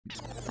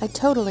I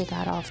totally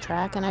got off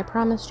track and I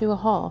promised you a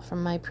haul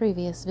from my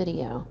previous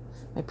video.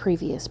 My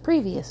previous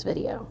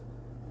video.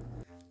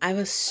 I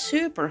was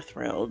super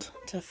thrilled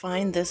to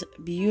find this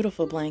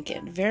beautiful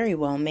blanket. Very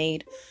well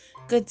made,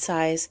 good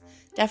size.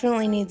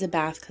 Definitely needs a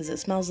bath because it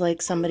smells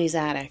like somebody's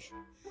attic.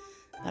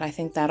 But I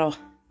think that'll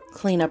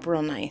clean up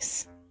real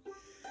nice.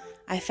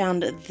 I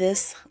found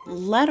this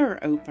letter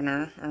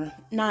opener, or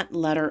not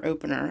letter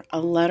opener,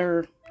 a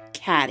letter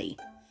caddy.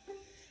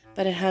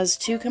 But it has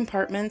 2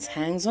 compartments,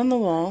 hangs on the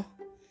wall,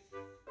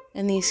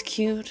 and these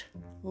cute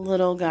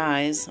little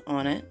guys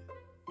on it.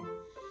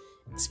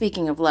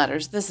 Speaking of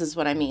letters, this is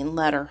what I mean,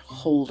 letter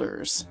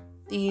holders.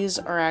 These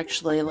are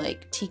actually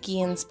like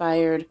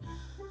tiki-inspired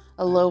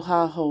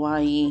Aloha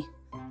Hawaii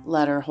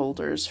letter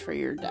holders for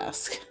your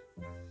desk.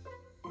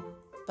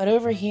 But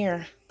over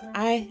here,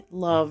 I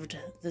loved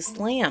this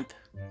lamp.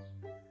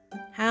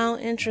 How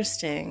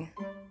interesting.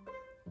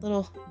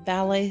 Little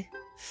ballet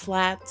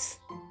flats.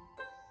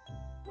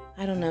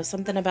 I don't know,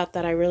 something about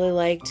that I really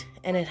liked.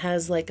 And it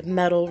has like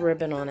metal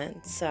ribbon on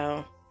it.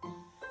 So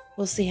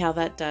we'll see how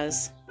that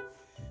does.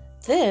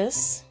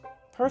 This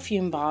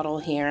perfume bottle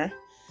here,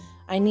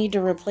 I need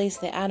to replace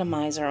the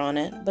atomizer on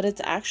it, but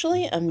it's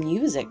actually a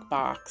music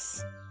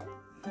box.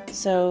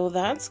 So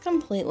that's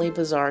completely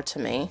bizarre to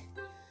me.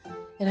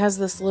 It has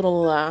this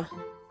little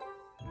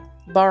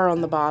bar on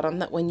the bottom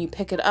that when you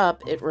pick it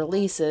up, it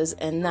releases,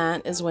 and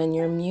that is when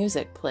your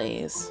music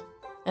plays.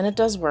 And it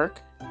does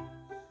work.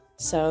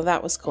 So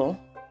that was cool.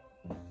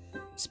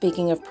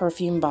 Speaking of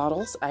perfume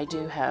bottles, I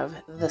do have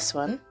this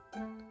one.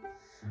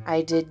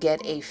 I did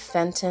get a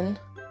Fenton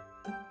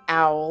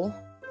Owl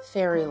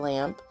fairy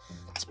lamp.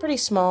 It's pretty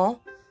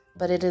small,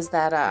 but it is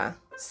that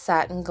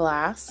satin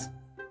glass,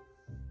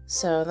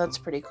 so that's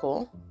pretty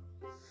cool.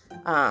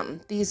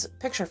 These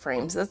picture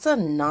frames, that's a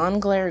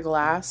non-glare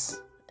glass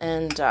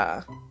and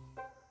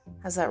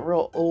has that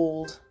real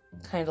old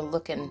kind of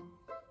looking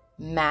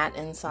matte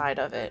inside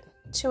of it.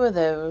 2 of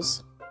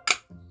those.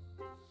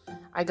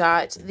 I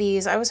got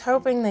these. I was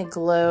hoping they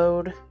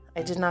glowed.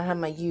 I did not have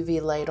my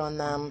UV light on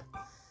them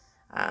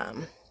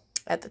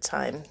at the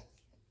time.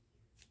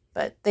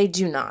 But they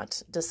do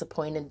not,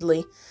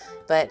 disappointedly.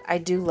 But I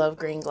do love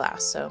green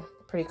glass, so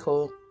pretty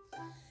cool.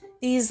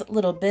 These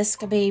little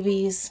bisque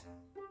babies.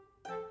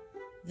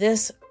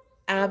 This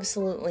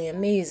absolutely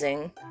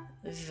amazing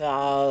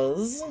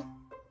vase.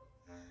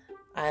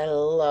 I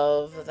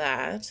love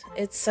that.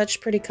 It's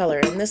such pretty color,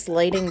 and this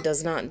lighting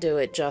does not do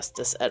it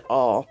justice at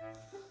all.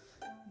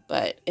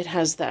 But it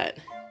has that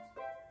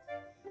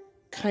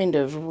kind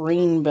of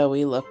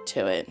rainbowy look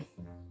to it,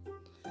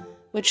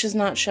 which is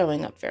not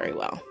showing up very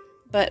well.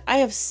 But I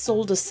have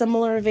sold a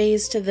similar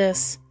vase to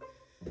this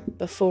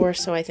before,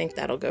 so I think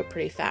that'll go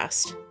pretty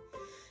fast.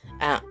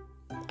 I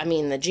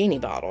mean, the genie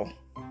bottle.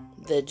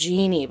 The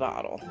genie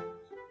bottle.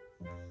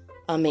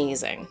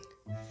 Amazing.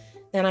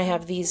 Then I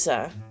have these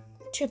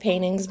 2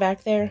 paintings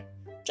back there.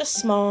 Just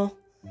small,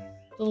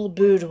 little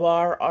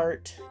boudoir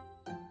art.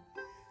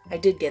 I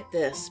did get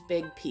this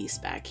big piece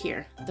back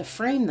here. The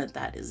frame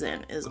that is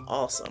in is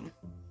awesome.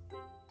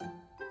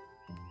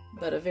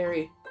 But a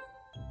very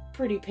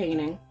pretty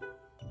painting.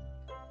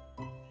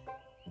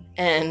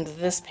 And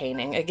this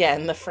painting,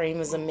 again, the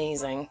frame is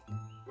amazing.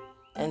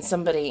 And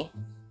somebody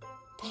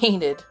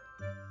painted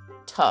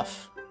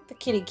Tough, the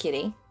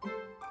kitty.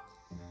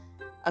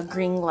 A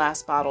green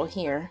glass bottle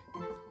here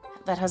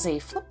that has a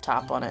flip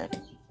top on it.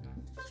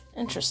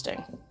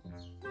 Interesting.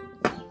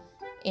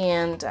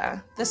 And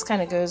this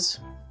kind of goes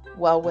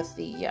well with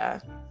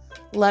the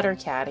letter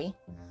caddy.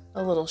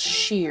 A little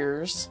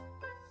shears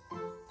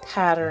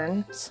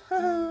patterns.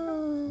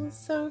 Oh,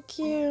 so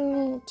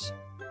cute.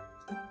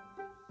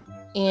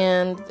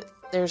 And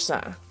there's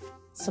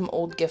some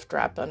old gift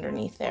wrap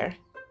underneath there.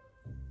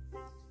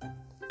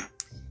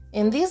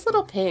 And these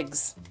little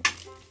pigs.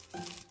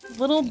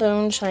 Little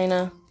bone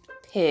china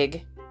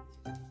pig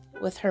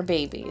with her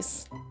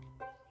babies.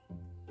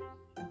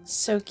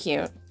 So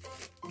cute.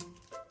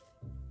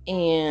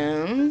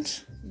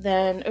 And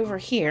then over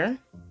here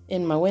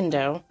in my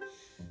window,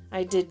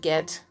 I did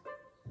get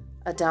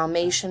a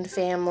Dalmatian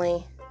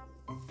family.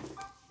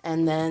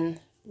 And then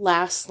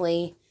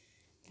lastly,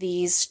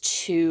 these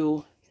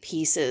 2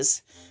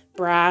 pieces,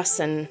 brass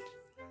and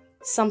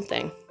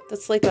something.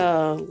 That's like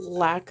a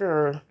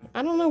lacquer.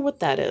 I don't know what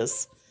that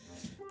is.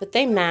 But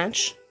they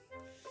match.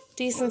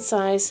 Decent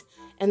size.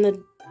 And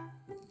the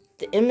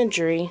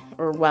imagery,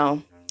 or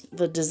well,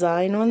 the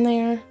design on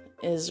there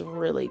is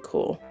really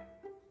cool.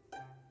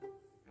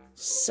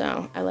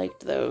 So I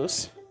liked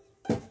those.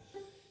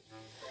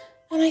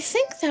 And I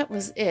think that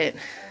was it.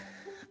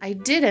 I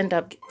did end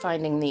up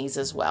finding these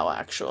as well,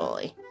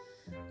 actually.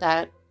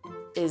 That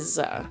is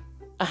a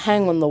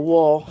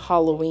hang-on-the-wall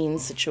Halloween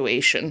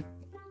situation.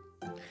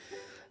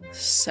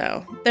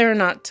 So, they're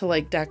not to,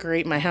 like,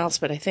 decorate my house,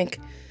 but I think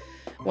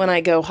when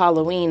I go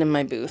Halloween in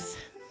my booth,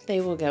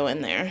 they will go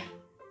in there.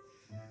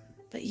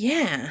 But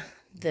yeah,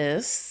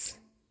 this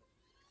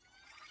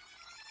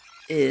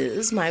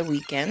is my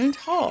weekend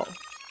haul.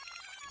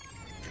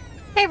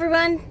 Hey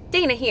everyone,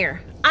 Dana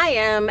here. I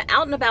am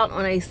out and about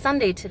on a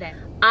Sunday today.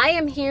 I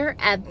am here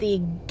at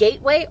the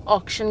Gateway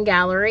Auction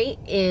Gallery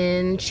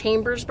in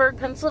Chambersburg,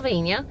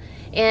 Pennsylvania,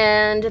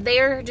 and they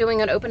are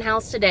doing an open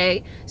house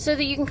today so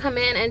that you can come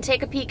in and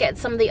take a peek at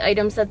some of the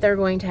items that they're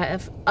going to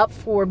have up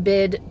for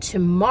bid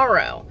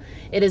tomorrow.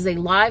 It is a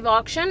live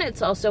auction.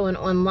 It's also an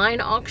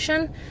online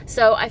auction,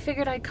 so I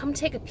figured I'd come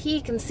take a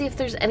peek and see if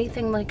there's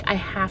anything like I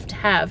have to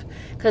have,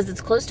 because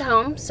it's close to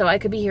home, so I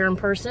could be here in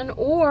person,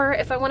 or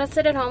if I want to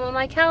sit at home on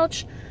my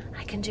couch,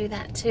 I can do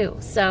that too.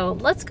 So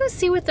let's go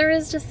see what there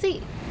is to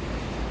see.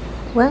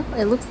 Well,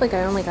 it looks like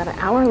I only got an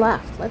hour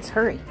left. Let's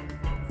hurry.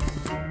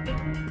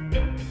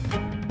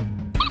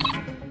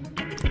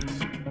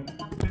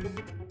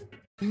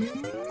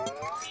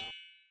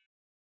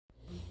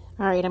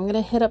 All right, I'm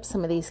gonna hit up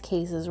some of these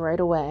cases right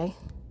away.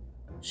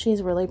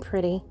 She's really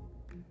pretty.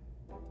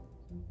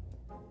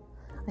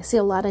 I see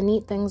a lot of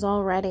neat things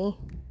already.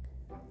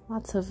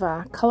 Lots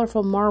of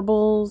colorful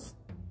marbles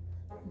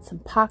and some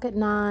pocket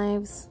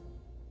knives.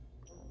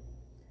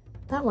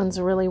 That one's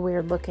really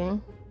weird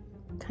looking.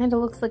 Kind of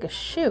looks like a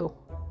shoe.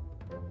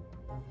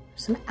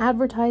 Some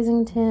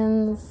advertising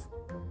tins.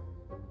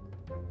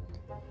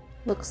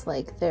 Looks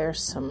like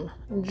there's some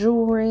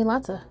jewelry.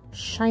 Lots of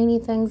shiny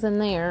things in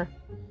there.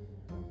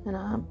 And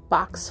a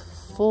box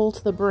full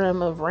to the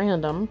brim of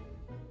random.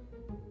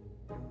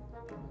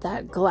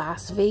 That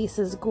glass vase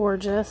is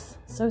gorgeous.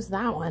 So's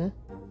that one.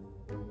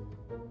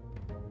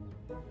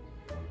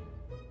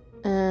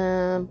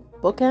 And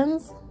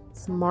bookends.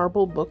 Some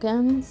marble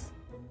bookends.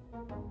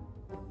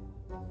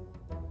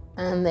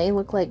 And they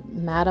look like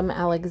Madame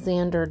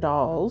Alexander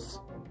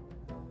dolls.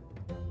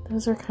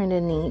 Those are kind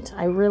of neat.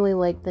 I really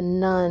like the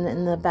nun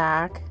in the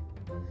back.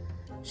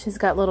 She's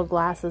got little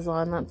glasses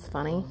on. That's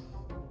funny.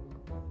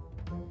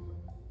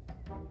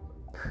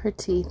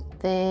 Pretty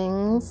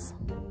things.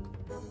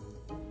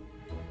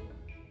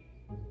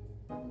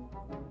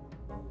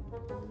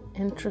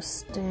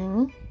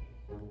 Interesting.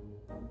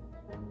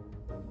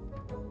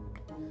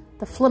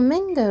 The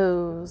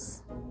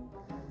flamingos.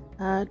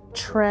 A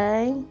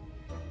tray.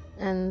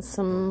 And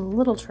some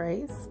little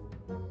trays.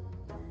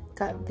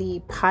 Got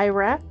the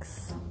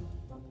Pyrex.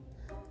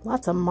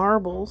 Lots of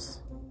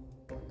marbles.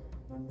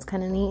 It's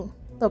kind of neat.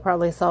 They'll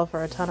probably sell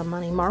for a ton of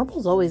money.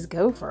 Marbles always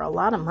go for a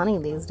lot of money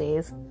these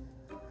days.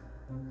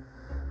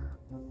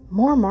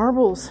 More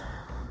marbles.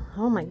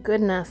 Oh my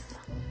goodness.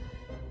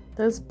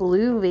 Those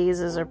blue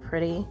vases are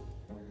pretty.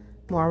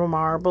 More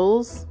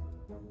marbles.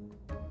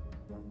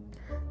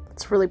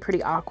 That's really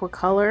pretty aqua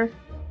color.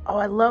 Oh,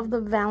 I love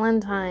the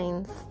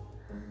Valentines.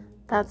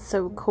 That's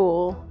so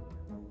cool.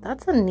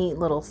 That's a neat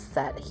little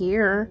set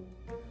here.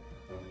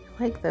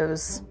 I like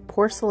those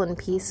porcelain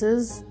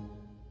pieces.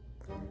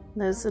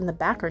 Those in the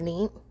back are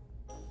neat.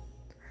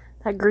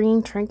 That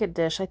green trinket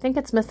dish, I think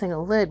it's missing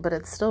a lid, but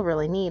it's still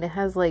really neat. It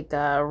has like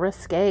a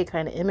risque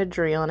kind of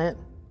imagery on it.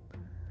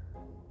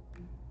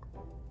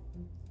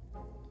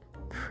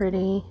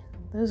 Pretty.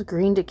 Those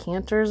green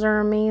decanters are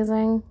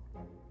amazing.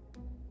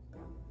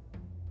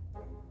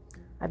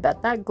 I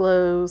bet that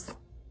glows.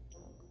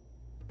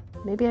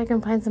 Maybe I can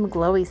find some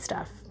glowy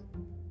stuff.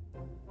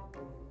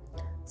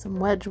 Some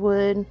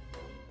Wedgwood,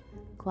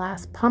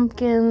 glass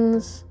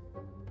pumpkins,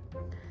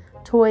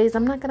 toys.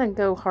 I'm not going to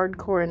go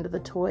hardcore into the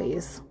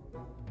toys.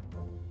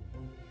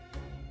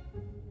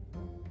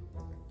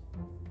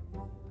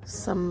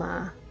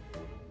 Some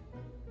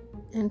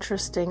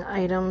interesting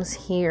items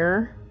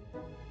here.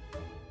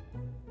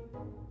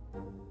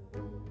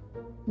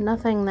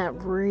 Nothing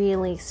that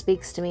really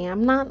speaks to me.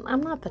 I'm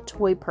not the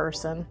toy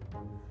person.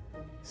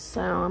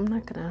 So I'm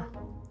not gonna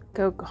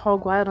go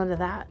hog wild into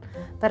that.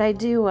 But I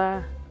do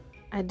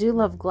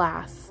love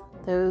glass.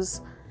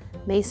 Those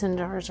mason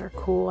jars are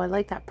cool. I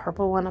like that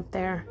purple one up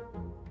there.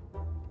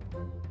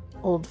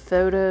 Old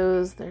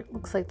photos. There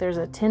looks like there's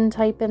a tin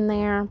type in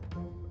there.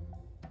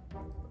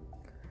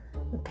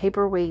 The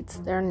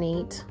paperweights, they're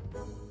neat.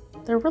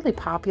 They're really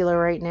popular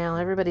right now.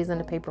 Everybody's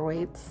into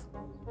paperweights.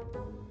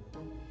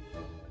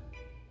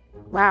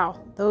 Wow,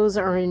 those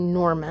are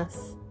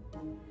enormous.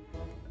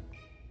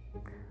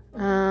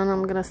 And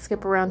I'm going to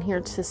skip around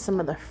here to some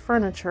of the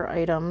furniture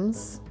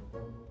items.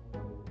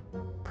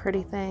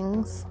 Pretty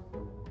things.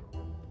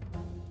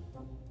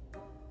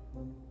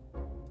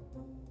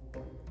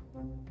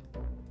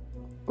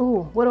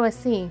 Ooh, what do I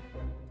see?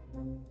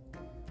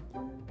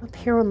 Up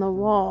here on the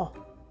wall.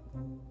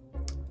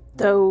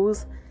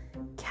 Those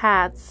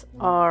cats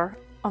are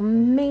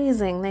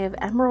amazing. They have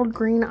emerald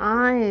green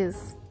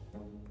eyes.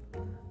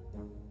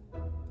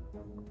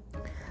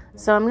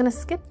 So I'm going to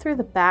skip through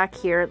the back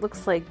here. It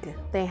looks like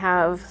they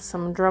have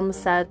some drum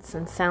sets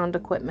and sound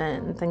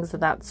equipment and things of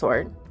that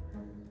sort.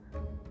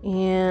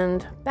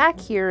 And back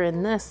here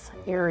in this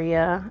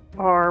area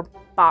are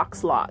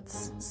box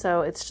lots.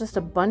 So it's just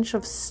a bunch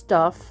of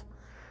stuff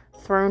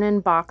thrown in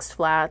box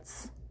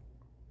flats.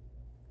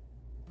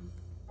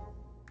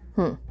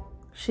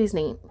 She's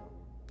neat.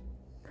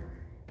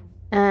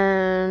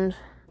 And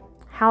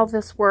how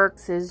this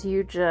works is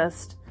you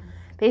just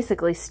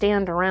basically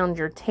stand around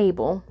your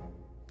table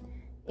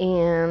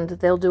and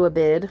they'll do a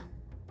bid,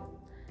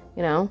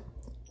 you know,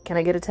 can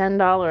I get a $10,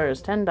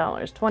 $10,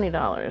 $20,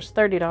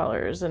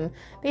 $30? And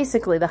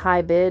basically the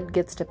high bid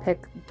gets to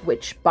pick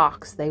which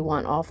box they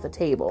want off the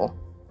table.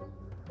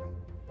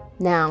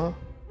 Now,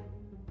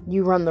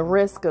 you run the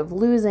risk of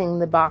losing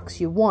the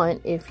box you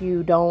want if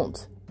you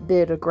don't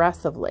bid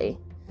aggressively,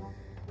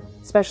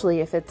 especially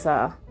if it's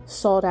a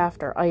sought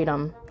after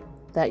item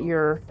that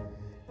you're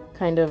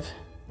kind of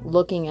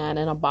looking at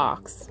in a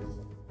box.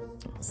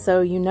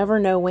 So you never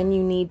know when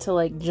you need to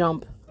like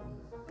jump.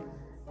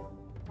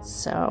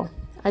 So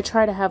I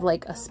try to have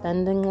like a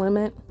spending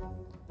limit,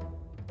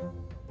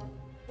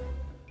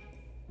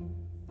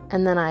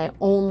 and then I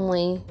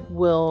only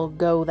will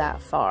go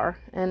that far.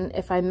 And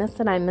if I miss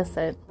it, I miss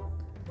it.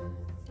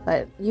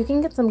 But you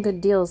can get some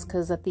good deals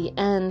because at the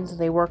end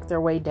they work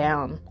their way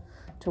down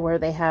to where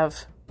they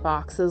have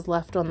boxes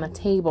left on the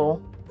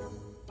table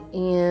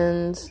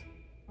and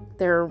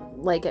they're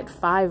like at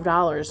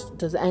 $5.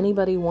 Does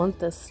anybody want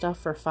this stuff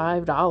for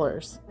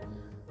 $5?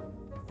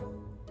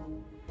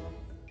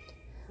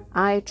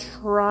 I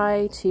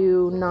try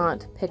to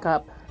not pick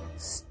up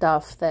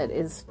stuff that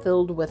is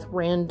filled with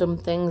random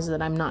things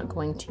that I'm not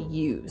going to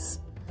use.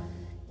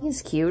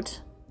 He's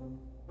cute.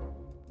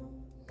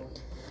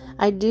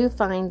 I do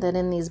find that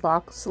in these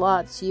box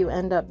slots, you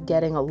end up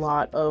getting a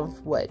lot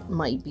of what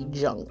might be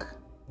junk.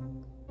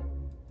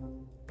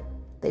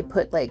 They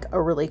put like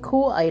a really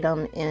cool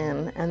item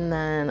in and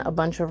then a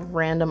bunch of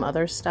random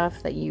other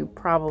stuff that you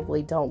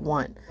probably don't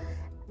want.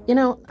 You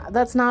know,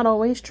 that's not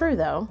always true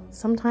though.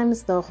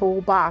 Sometimes the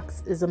whole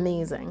box is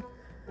amazing.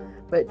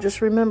 But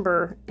just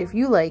remember, if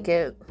you like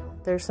it,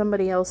 there's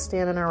somebody else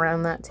standing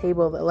around that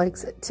table that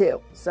likes it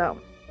too.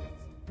 So,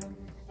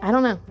 I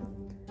don't know.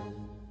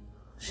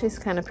 She's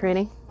kind of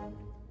pretty.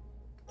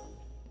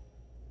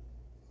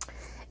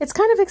 It's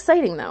kind of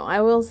exciting though, I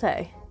will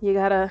say. You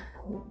gotta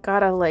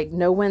like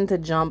know when to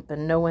jump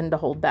and know when to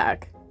hold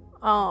back.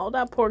 Oh,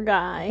 that poor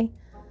guy.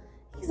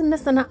 He's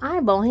missing an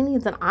eyeball. He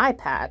needs an eye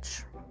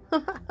patch.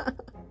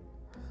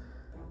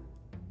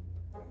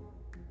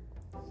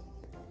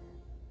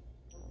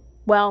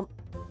 Well,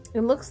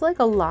 it looks like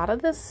a lot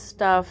of this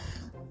stuff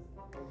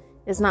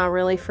is not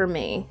really for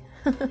me.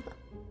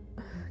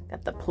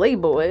 Got the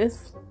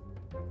Playboys.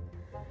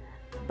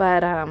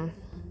 But a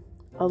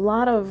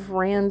lot of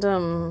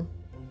random.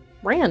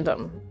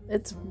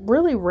 It's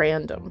really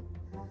random.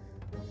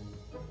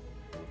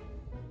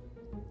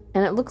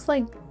 And it looks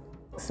like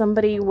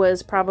somebody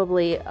was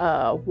probably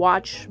a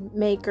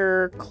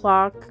watchmaker,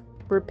 clock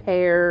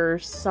repair,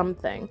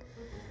 something.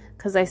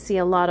 Because I see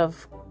a lot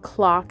of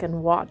clock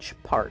and watch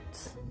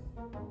parts.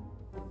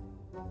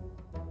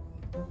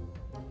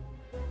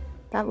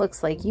 That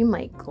looks like you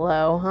might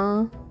glow,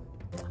 huh?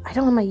 I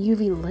don't have my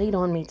UV light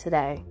on me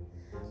today.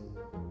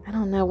 I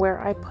don't know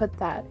where I put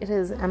that. It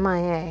is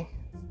MIA.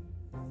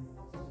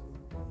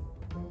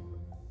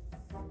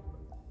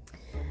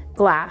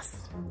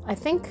 Glass. I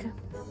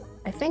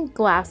think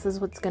glass is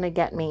what's gonna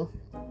get me.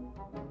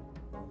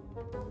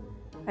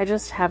 I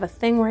just have a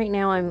thing right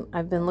now.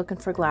 I've been looking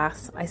for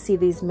glass. I see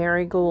these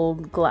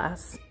marigold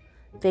glass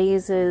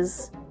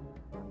vases.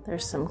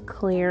 There's some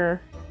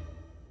clear.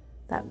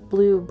 That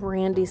blue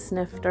brandy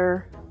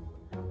snifter.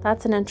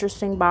 That's an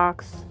interesting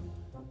box.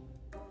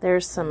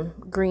 There's some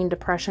green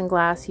depression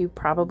glass. You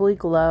probably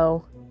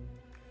glow.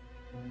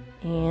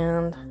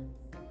 And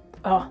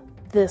oh,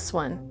 this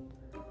one.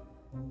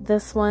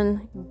 This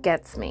one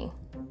gets me.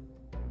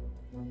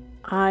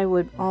 I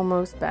would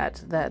almost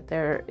bet that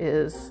there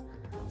is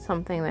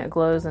something that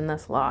glows in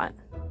this lot.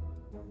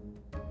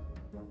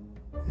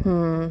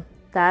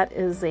 That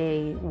is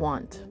a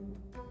want.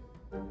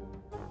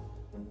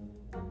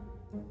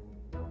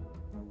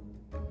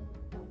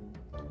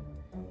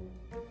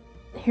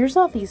 Here's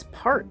all these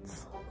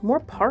parts. More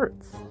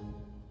parts.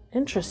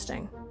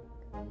 Interesting.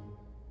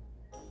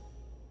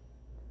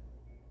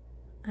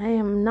 I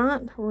am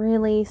not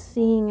really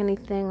seeing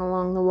anything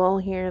along the wall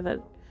here that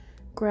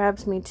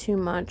grabs me too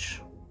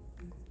much.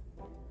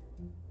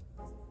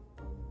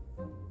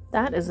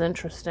 That is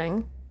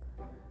interesting.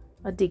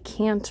 A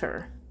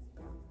decanter.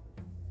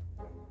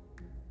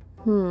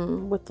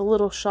 With the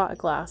little shot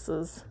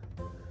glasses.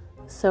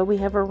 So we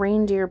have a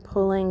reindeer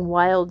pulling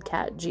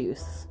Wildcat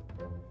juice.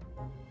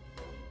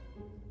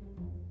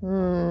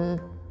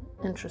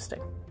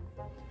 Interesting.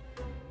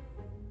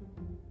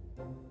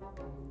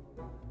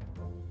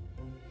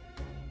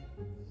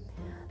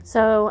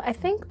 So I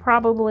think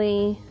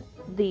probably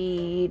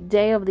the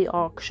day of the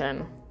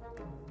auction,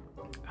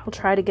 I'll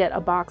try to get a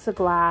box of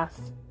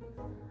glass.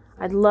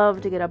 I'd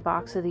love to get a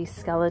box of these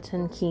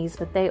skeleton keys,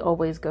 but they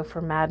always go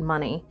for mad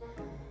money.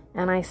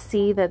 And I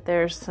see that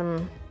there's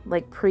some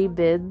like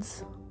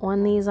pre-bids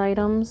on these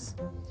items.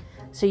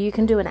 So you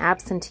can do an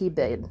absentee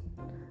bid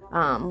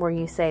where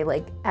you say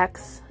like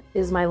X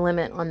is my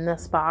limit on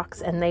this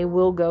box, and they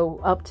will go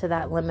up to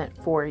that limit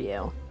for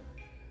you.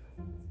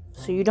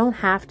 So you don't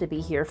have to be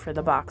here for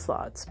the box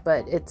lots,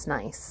 but it's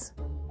nice.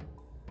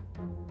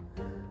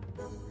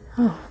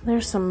 Oh,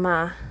 there's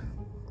some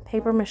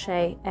paper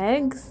mache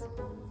eggs.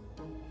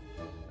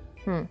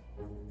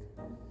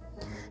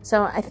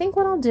 So I think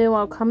what I'll do,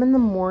 I'll come in the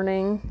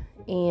morning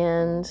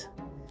and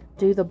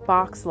do the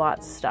box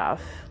lot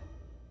stuff,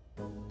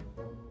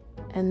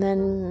 and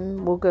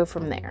then we'll go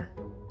from there.